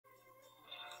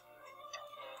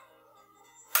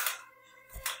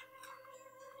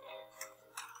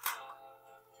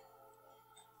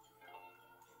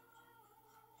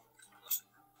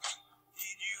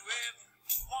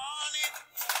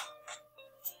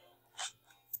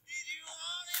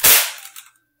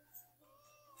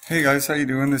Hey guys, how you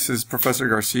doing? This is Professor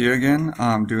Garcia again.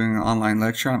 I'm doing an online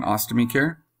lecture on ostomy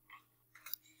care.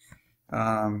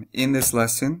 In this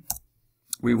lesson,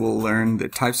 we will learn the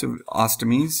types of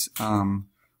ostomies,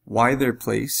 why they're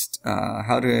placed,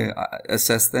 how to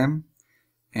assess them,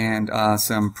 and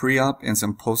some pre-op and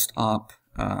some post-op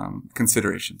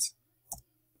considerations.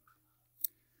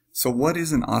 So what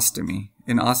is an ostomy?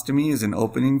 An ostomy is an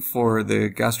opening for the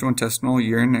gastrointestinal,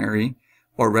 urinary,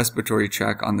 or respiratory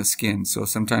tract on the skin. So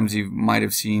sometimes you might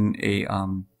have seen a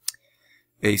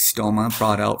stoma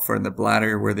brought out for the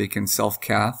bladder where they can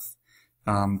self-cath.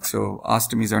 So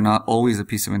ostomies are not always a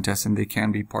piece of intestine; they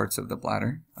can be parts of the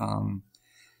bladder, or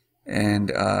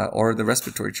the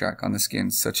respiratory tract on the skin,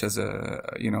 such as a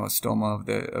stoma of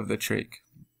the trach.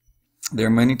 There are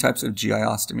many types of GI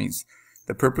ostomies.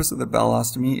 The purpose of the bowel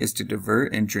ostomy is to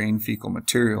divert and drain fecal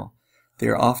material. They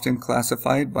are often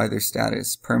classified by their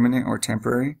status, permanent or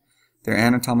temporary, their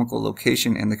anatomical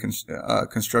location, and the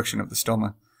construction of the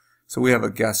stoma. So we have a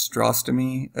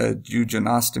gastrostomy, a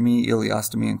duodenostomy,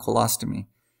 ileostomy, and colostomy.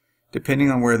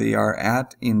 Depending on where they are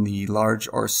at in the large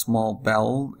or small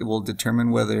bowel, it will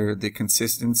determine whether the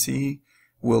consistency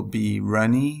will be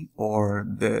runny or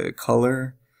the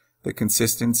color, the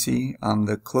consistency.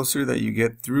 The closer that you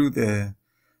get through the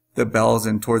bowels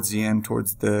and towards the end,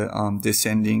 towards the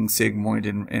descending sigmoid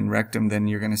and rectum, then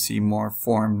you're going to see more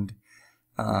formed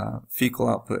fecal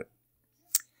output.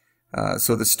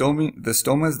 So the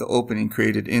stoma is the opening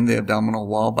created in the abdominal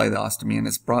wall by the ostomy, and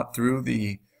it's brought through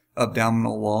the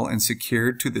abdominal wall and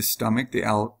secured to the stomach, the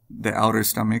outer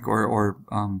stomach,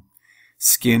 or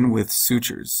skin with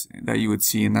sutures that you would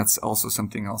see, and that's also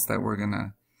something else that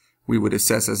we would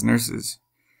assess as nurses.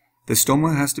 The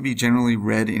stoma has to be generally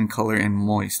red in color and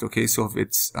moist, okay? So if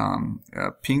it's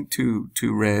pink to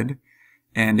red,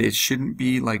 and it shouldn't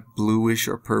be like bluish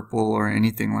or purple or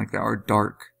anything like that, or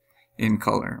dark in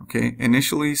color, okay?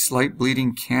 Initially, slight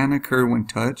bleeding can occur when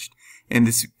touched, and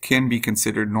this can be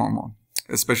considered normal,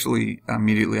 especially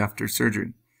immediately after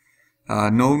surgery.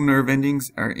 No nerve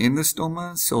endings are in the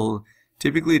stoma, so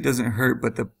typically it doesn't hurt,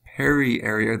 but the peri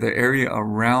area, the area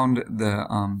around the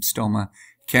stoma,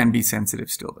 can be sensitive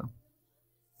still though.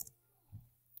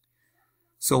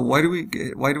 So why do we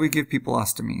give people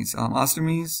ostomies?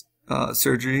 Ostomies,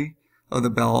 surgery of the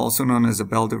bowel, also known as a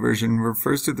bowel diversion,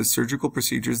 refers to the surgical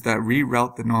procedures that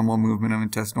reroute the normal movement of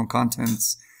intestinal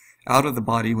contents out of the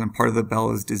body when part of the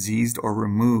bowel is diseased or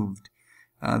removed.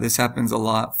 This happens a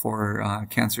lot for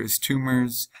cancerous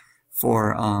tumors,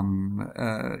 for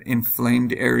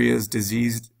inflamed areas,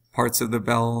 diseased parts of the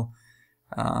bowel,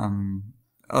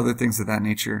 other things of that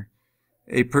nature.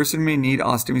 A person may need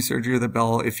ostomy surgery of the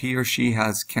bowel if he or she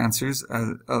has cancers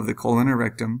of the colon or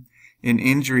rectum, an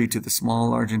injury to the small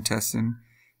or large intestine,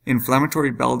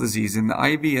 inflammatory bowel disease. And the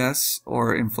IBS,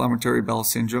 or inflammatory bowel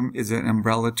syndrome, is an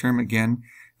umbrella term again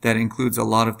that includes a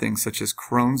lot of things such as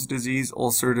Crohn's disease,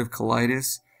 ulcerative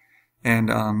colitis,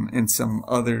 and some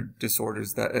other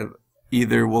disorders that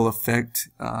either will affect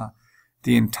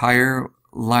the entire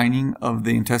lining of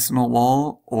the intestinal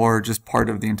wall or just part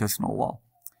of the intestinal wall.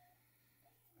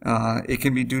 It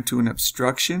can be due to an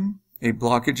obstruction, a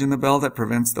blockage in the bowel that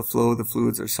prevents the flow of the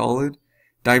fluids or solid,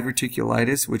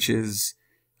 diverticulitis, which is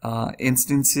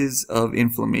instances of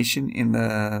inflammation in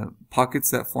the pockets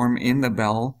that form in the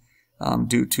bowel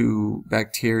due to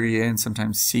bacteria, and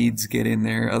sometimes seeds get in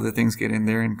there, other things get in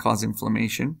there and cause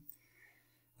inflammation.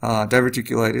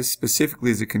 Diverticulitis specifically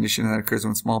is a condition that occurs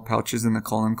when small pouches in the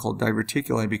colon called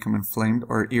diverticuli become inflamed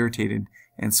or irritated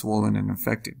and swollen and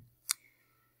infected.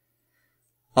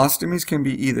 Ostomies can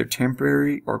be either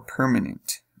temporary or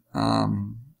permanent.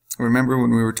 Remember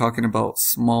when we were talking about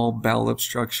small bowel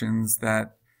obstructions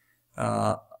that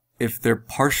if they're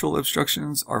partial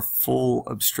obstructions or full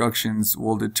obstructions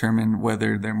will determine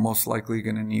whether they're most likely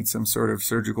going to need some sort of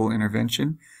surgical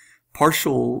intervention.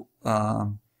 Partial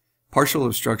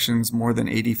obstructions, more than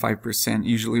 85%,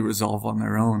 usually resolve on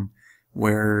their own,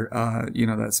 where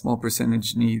that small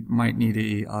percentage might need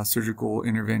a surgical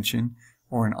intervention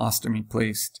or an ostomy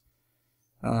placed.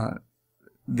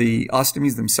 The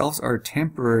ostomies themselves are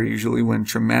temporary, usually when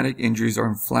traumatic injuries or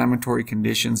inflammatory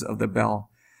conditions of the bowel.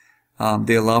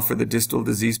 They allow for the distal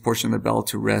disease portion of the bowel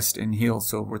to rest and heal.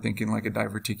 So we're thinking like a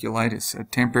diverticulitis, a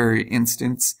temporary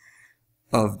instance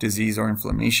of disease or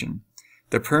inflammation.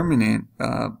 The permanent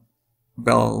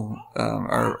bowel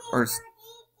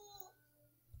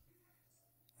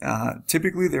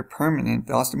typically they're permanent.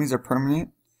 The ostomies are permanent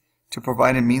to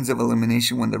provide a means of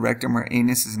elimination when the rectum or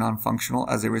anus is non-functional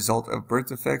as a result of birth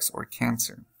defects or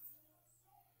cancer.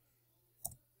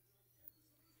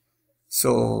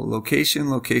 So location,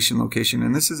 location, location,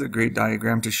 and this is a great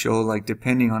diagram to show, like,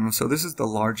 depending on, so this is the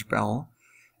large bowel,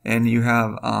 and you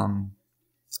have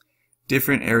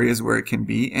different areas where it can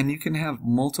be, and you can have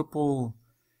multiple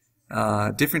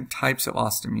different types of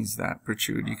ostomies that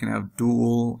protrude. You can have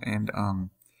dual and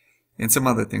some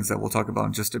other things that we'll talk about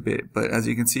in just a bit. But as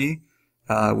you can see,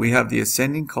 we have the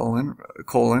ascending colon,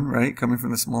 right, coming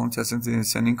from the small intestine to the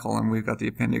ascending colon. We've got the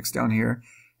appendix down here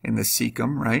in the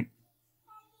cecum, right?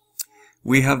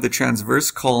 We have the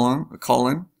transverse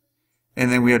colon,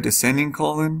 and then we have descending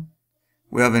colon.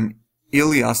 We have an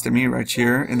ileostomy right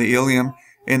here in the ileum,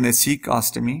 in the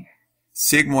cecostomy,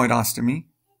 sigmoidostomy.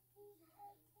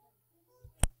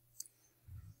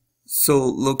 So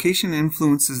location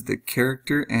influences the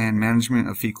character and management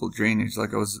of fecal drainage,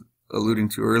 like I was alluding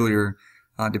to earlier.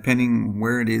 Depending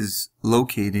where it is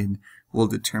located will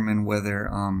determine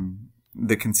whether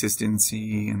the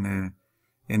consistency and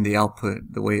the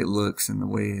output, the way it looks and the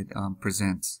way it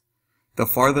presents. The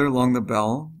farther along the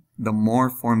bowel, the more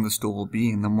formed the stool will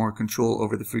be, and the more control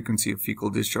over the frequency of fecal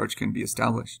discharge can be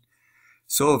established.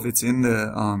 So if it's in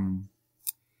the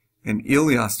an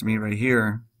ileostomy right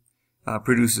here,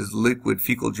 produces liquid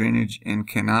fecal drainage and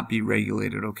cannot be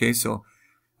regulated. Okay, so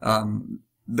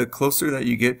the closer that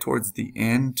you get towards the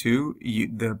end too,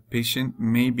 the patient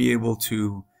may be able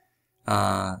to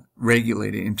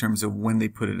regulate it in terms of when they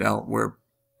put it out, where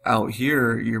out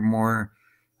here you're more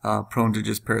prone to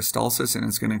just peristalsis, and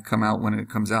it's going to come out when it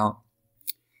comes out.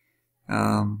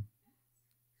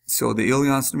 So the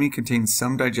ileostomy contains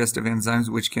some digestive enzymes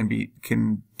which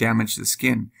can damage the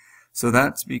skin. So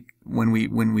that's when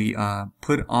we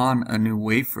put on a new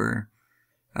wafer,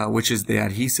 which is the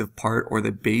adhesive part or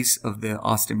the base of the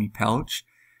ostomy pouch,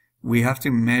 we have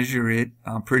to measure it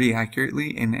pretty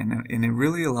accurately, and it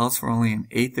really allows for only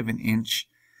 1/8 of an inch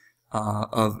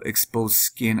of exposed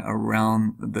skin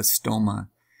around the stoma.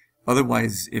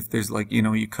 Otherwise, if there's, like,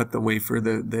 you cut the wafer,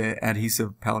 the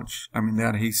adhesive pouch, the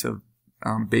adhesive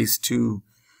base too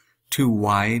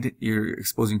wide, you're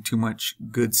exposing too much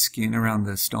good skin around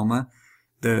the stoma.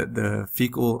 The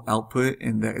fecal output,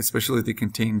 and especially if they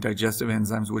contain digestive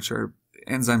enzymes, which are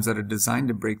enzymes that are designed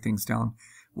to break things down,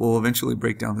 will eventually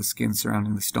break down the skin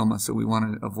surrounding the stoma. So we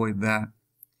want to avoid that.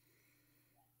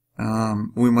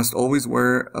 We must always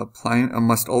wear appliance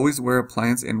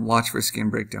and watch for skin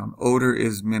breakdown. Odor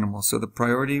is minimal. So the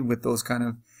priority with those kind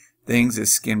of things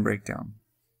is skin breakdown.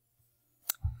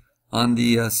 On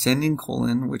the ascending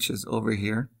colon, which is over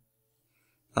here,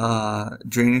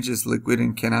 drainage is liquid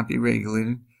and cannot be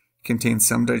regulated. Contains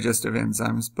some digestive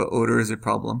enzymes, but odor is a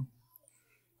problem.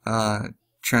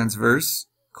 Transverse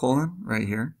colon, right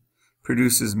here,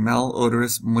 produces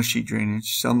malodorous, mushy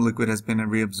drainage. Some liquid has been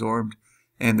reabsorbed,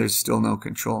 and there's still no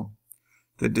control.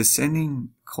 The descending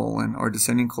colon, or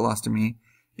descending colostomy,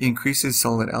 increases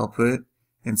solid output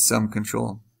and some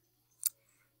control.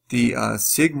 The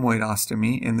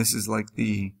sigmoidostomy, and this is like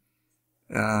the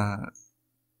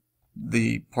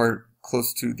part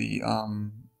close to the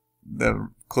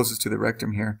closest to the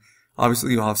rectum here.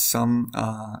 Obviously, you'll have some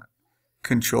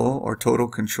control or total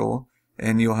control,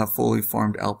 and you'll have fully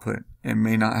formed output and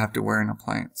may not have to wear an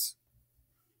appliance.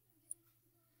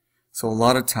 So a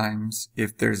lot of times,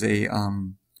 if there's a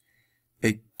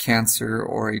cancer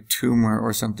or a tumor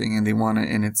or something, and they want it,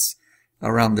 and it's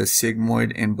around the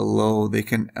sigmoid and below, they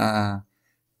can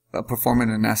perform an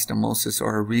anastomosis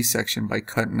or a resection by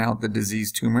cutting out the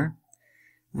diseased tumor,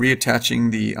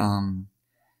 reattaching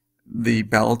the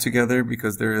bowel together,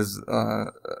 because there is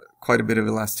quite a bit of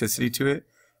elasticity to it,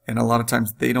 and a lot of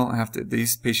times they don't have to.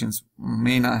 These patients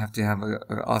may not have to have an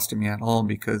ostomy at all,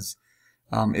 because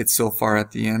it's so far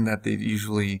at the end that they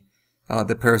usually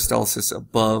the peristalsis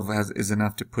above is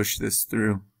enough to push this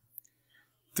through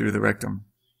the rectum.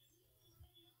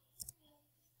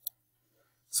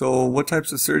 So what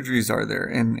types of surgeries are there?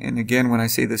 And again, when I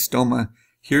say the stoma,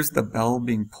 here's the bowel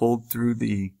being pulled through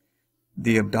the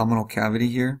abdominal cavity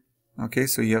here. Okay,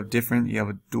 so you have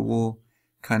a dual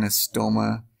kind of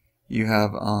stoma. You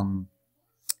have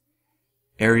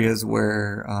areas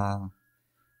where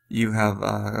you have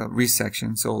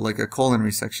resection. So like a colon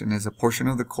resection is a portion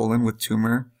of the colon with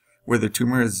tumor, where the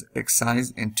tumor is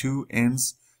excised and two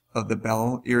ends of the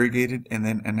bowel irrigated and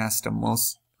then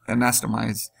anastomized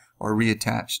or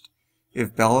reattached.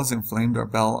 If bowel is inflamed or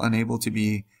bowel unable to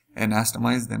be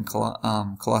anastomized, then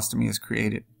colostomy is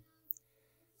created.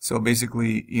 So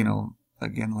basically,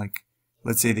 again, like,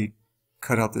 let's say they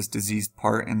cut out this diseased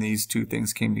part and these two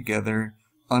things came together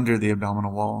under the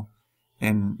abdominal wall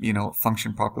and,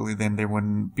 function properly, then there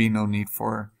wouldn't be no need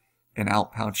for an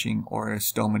outpouching or a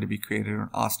stoma to be created or an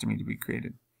ostomy to be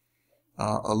created.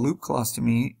 A loop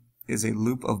colostomy is a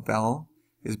loop of bowel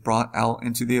is brought out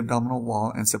into the abdominal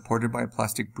wall and supported by a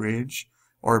plastic bridge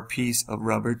or a piece of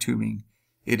rubber tubing.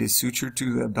 It is sutured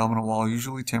to the abdominal wall,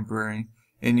 usually temporary,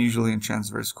 and usually in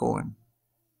transverse colon.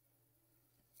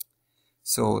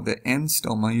 So the end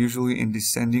stoma, usually in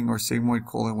descending or sigmoid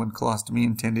colon when colostomy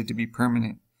intended to be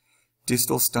permanent.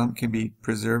 Distal stump can be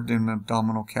preserved in an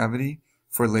abdominal cavity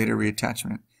for later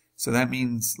reattachment. So that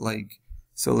means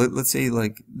so let's say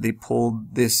they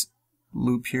pulled this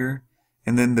loop here,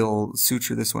 and then they'll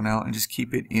suture this one out and just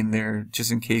keep it in there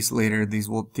just in case later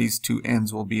these two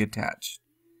ends will be attached.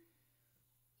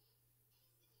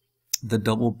 The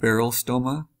double barrel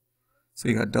stoma. So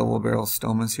you got double barrel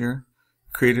stomas here,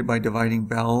 created by dividing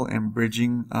bowel and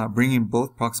bringing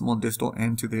both proximal and distal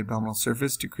end to the abdominal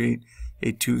surface to create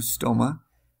a two stoma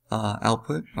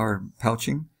output or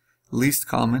pouching. Least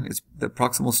common is the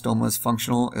proximal stoma is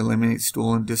functional, eliminates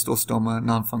stool, and distal stoma,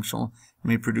 non-functional,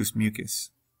 may produce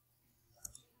mucus.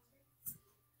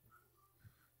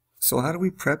 So how do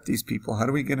we prep these people? How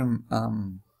do we get them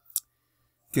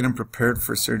prepared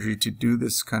for surgery to do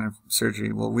this kind of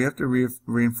surgery? Well, we have to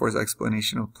reinforce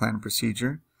explanation of plan and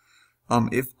procedure.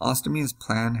 If ostomy is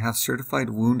planned, have certified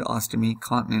wound ostomy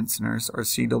continence nurse or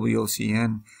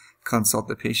CWOCN consult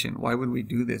the patient. Why would we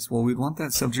do this? Well, we'd want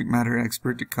that subject matter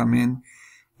expert to come in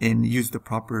and use the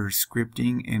proper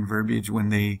scripting and verbiage when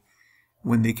they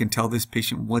can tell this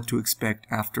patient what to expect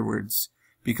afterwards,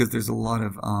 because there's a lot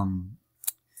of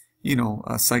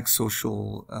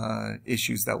psychosocial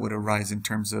issues that would arise in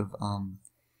terms of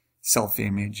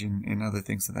self-image and other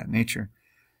things of that nature.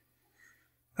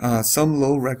 Some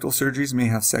low rectal surgeries may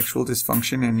have sexual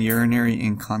dysfunction and urinary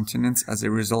incontinence as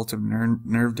a result of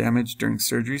nerve damage during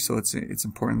surgery, so it's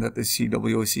important that the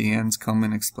CWOCNs come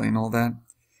and explain all that.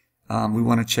 We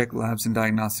want to check labs and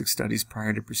diagnostic studies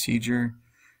prior to procedure.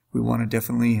 We want to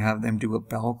definitely have them do a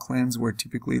bowel cleanse, where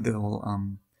typically they'll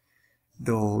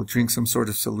drink some sort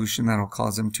of solution that'll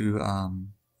cause them to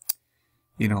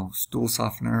stool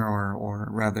softener or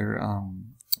rather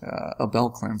a bowel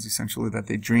cleanse essentially that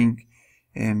they drink.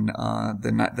 And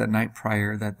the night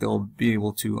prior, that they'll be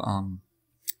able to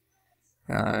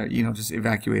just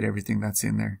evacuate everything that's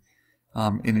in there.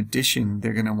 In addition,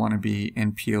 they're going to want to be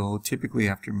NPO typically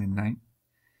after midnight.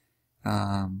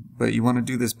 But you want to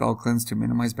do this bowel cleanse to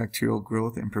minimize bacterial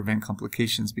growth and prevent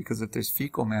complications, because if there's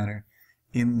fecal matter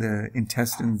in the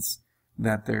intestines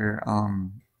that they're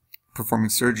performing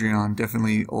surgery on,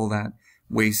 definitely all that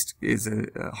waste is a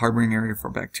harboring area for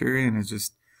bacteria and is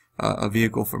just a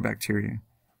vehicle for bacteria.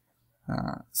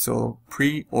 So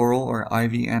pre-oral or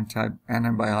IV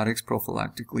antibiotics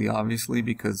prophylactically, obviously,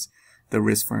 because the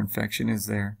risk for infection is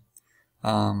there.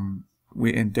 And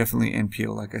definitely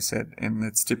NPO, like I said, and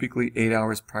it's typically 8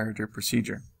 hours prior to a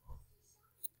procedure.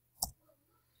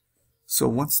 So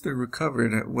once they're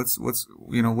recovered,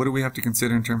 what do we have to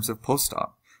consider in terms of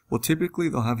post-op? Well, typically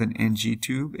they'll have an NG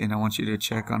tube, and I want you to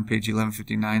check on page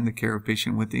 1159 the care of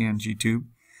patient with the NG tube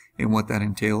and what that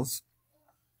entails.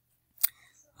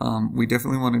 We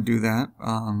definitely want to do that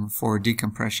for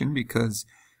decompression, because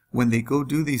when they go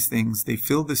do these things, they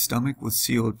fill the stomach with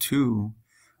CO2.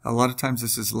 A lot of times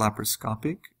this is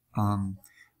laparoscopic,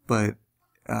 but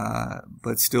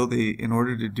still, in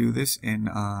order to do this and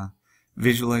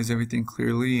visualize everything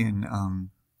clearly and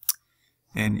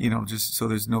just so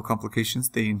there's no complications,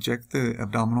 they inject the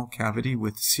abdominal cavity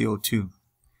with CO2.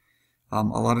 A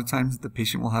lot of times the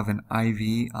patient will have an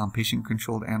IV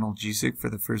patient-controlled analgesic for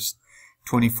the first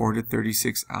 24 to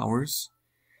 36 hours.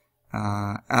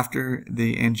 After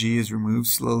the NG is removed,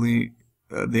 slowly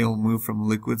they'll move from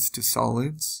liquids to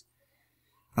solids.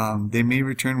 They may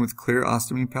return with clear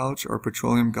ostomy pouch or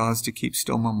petroleum gauze to keep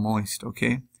stoma moist,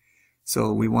 okay?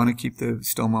 So we want to keep the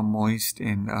stoma moist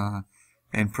and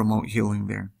promote healing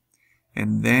there.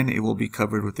 And then it will be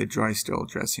covered with a dry sterile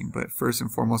dressing. But first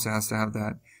and foremost, it has to have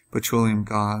that petroleum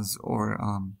gauze or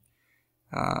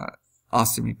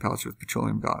ostomy pouch with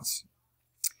petroleum gauze.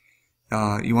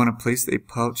 You want to place the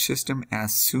pouch system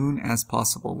as soon as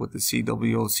possible with the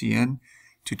CWOCN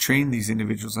to train these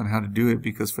individuals on how to do it,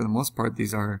 because for the most part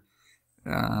these are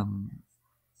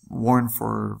worn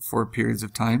for periods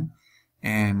of time,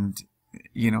 and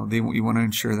you want to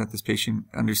ensure that this patient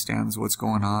understands what's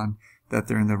going on, that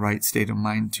they're in the right state of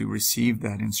mind to receive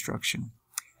that instruction,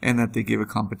 and that they give a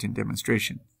competent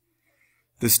demonstration.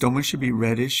 The stoma should be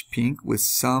reddish pink with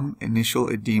some initial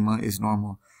edema is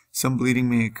normal. Some bleeding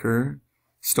may occur.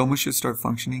 Stoma should start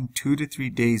functioning 2 to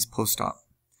 3 days post-op.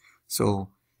 So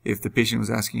if the patient was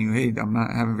asking you, hey, I'm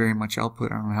not having very much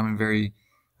output, I'm having very,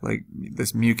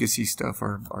 this mucusy stuff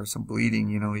or some bleeding,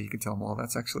 you can tell them, well,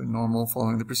 that's actually normal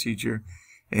following the procedure.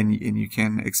 and you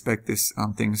can expect this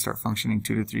thing to start functioning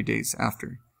 2 to 3 days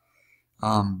after.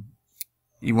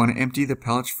 You want to empty the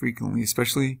pouch frequently,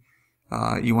 especially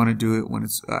you want to do it when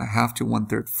it's half to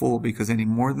 1/3 full, because any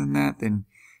more than that, then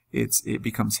it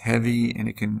becomes heavy and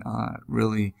it can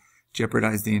really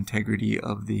jeopardize the integrity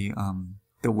of the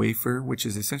wafer, which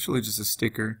is essentially just a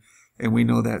sticker. And we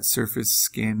know that surface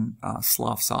skin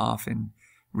sloughs off and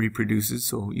reproduces,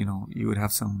 so you would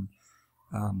have some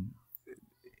not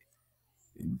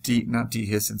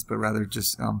dehiscence, but rather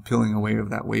just peeling away of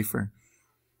that wafer.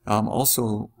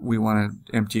 Also, we want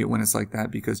to empty it when it's like that,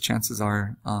 because chances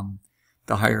are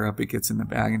the higher up it gets in the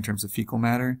bag in terms of fecal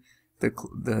matter,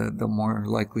 the more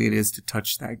likely it is to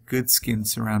touch that good skin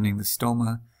surrounding the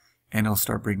stoma, and it'll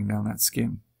start breaking down that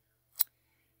skin.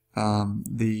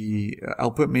 The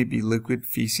output may be liquid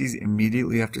feces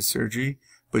immediately after surgery,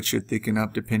 but should thicken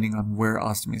up depending on where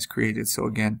ostomy is created. So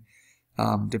again,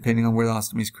 depending on where the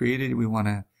ostomy is created, we want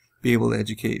to be able to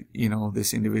educate,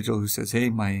 this individual who says, hey,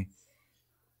 my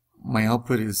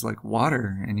output is like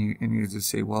water, and you just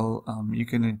say, well, you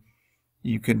can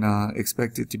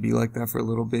expect it to be like that for a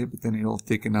little bit, but then it'll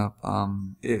thicken up,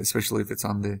 especially if it's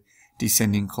on the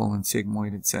descending colon,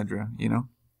 sigmoid, etc.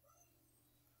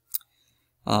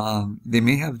 They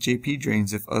may have JP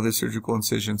drains if other surgical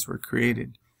incisions were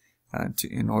created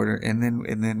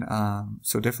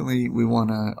so definitely we want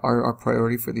to, our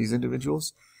priority for these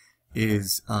individuals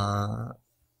is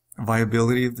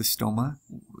viability of the stoma,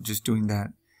 just doing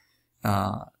that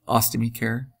ostomy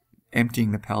care,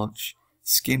 emptying the pouch,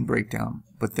 skin breakdown.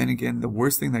 But then again, the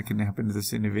worst thing that can happen to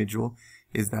this individual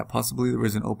is that possibly there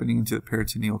was an opening into the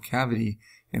peritoneal cavity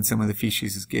and some of the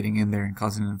feces is getting in there and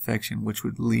causing an infection, which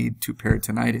would lead to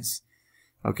peritonitis.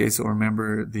 Okay, so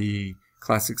remember the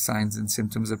classic signs and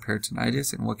symptoms of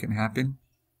peritonitis and what can happen,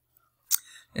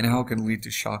 and how it can lead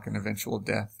to shock and eventual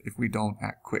death if we don't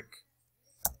act quick.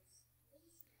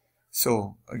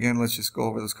 So again, let's just go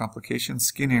over those complications.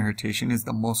 Skin irritation is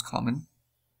the most common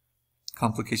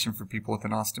complication for people with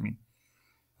an ostomy.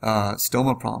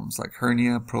 Stoma problems like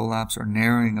hernia, prolapse, or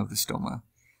narrowing of the stoma.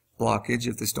 Blockage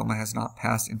if the stoma has not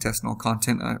passed intestinal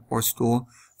content or stool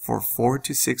for 4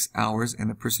 to 6 hours and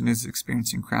the person is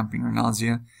experiencing cramping or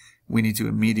nausea, we need to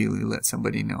immediately let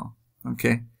somebody know.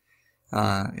 Okay?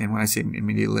 And when I say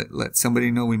immediately let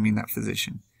somebody know, we mean that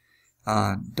physician.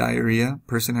 Diarrhea.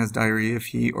 Person has diarrhea if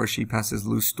he or she passes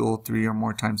loose stool 3 or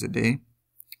more times a day.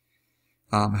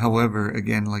 However,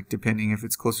 again, like depending if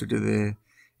it's closer to the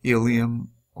ileum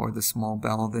or the small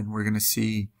bowel, then we're going to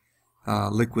see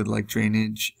liquid-like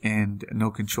drainage and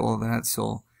no control of that,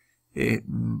 so it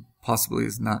possibly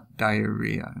is not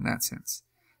diarrhea in that sense.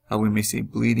 We may see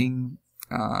bleeding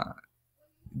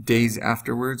days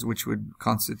afterwards, which would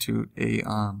constitute a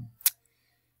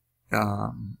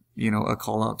a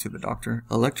call out to the doctor.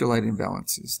 Electrolyte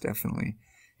imbalances, definitely.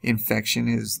 Infection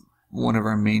is one of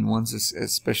our main ones,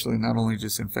 especially not only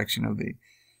just infection of the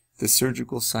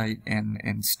surgical site and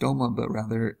stoma, but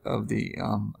rather of the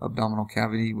abdominal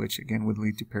cavity, which again would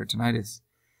lead to peritonitis.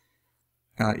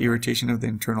 Irritation of the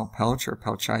internal pouch or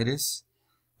pouchitis.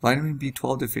 Vitamin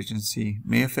B12 deficiency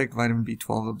may affect vitamin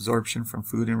B12 absorption from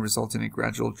food and result in a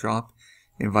gradual drop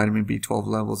in vitamin B12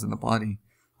 levels in the body.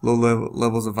 Low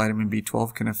levels of vitamin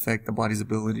B12 can affect the body's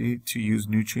ability to use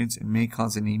nutrients and may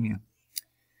cause anemia.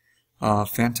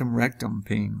 Phantom rectum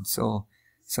pain. So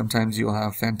sometimes you'll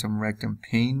have phantom rectum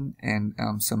pain and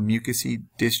some mucousy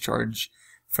discharge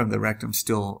from the rectum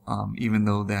still, even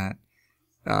though that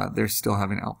they're still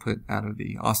having output out of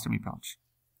the ostomy pouch.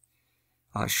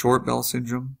 Short bowel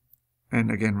syndrome,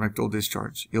 and again rectal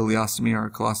discharge. Ileostomy or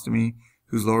colostomy,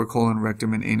 whose lower colon,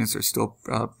 rectum, and anus are still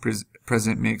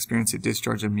present, may experience a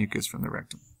discharge of mucus from the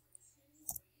rectum.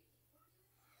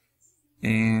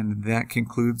 And that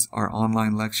concludes our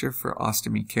online lecture for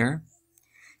ostomy care.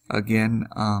 Again,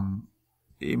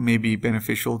 it may be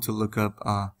beneficial to look up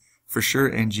for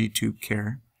sure NG tube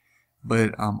care,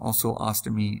 but also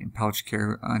ostomy and pouch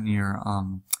care on your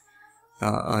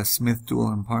Smith,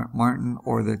 Duell, and Martin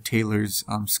or the Taylor's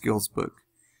skills book.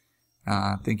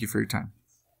 Thank you for your time.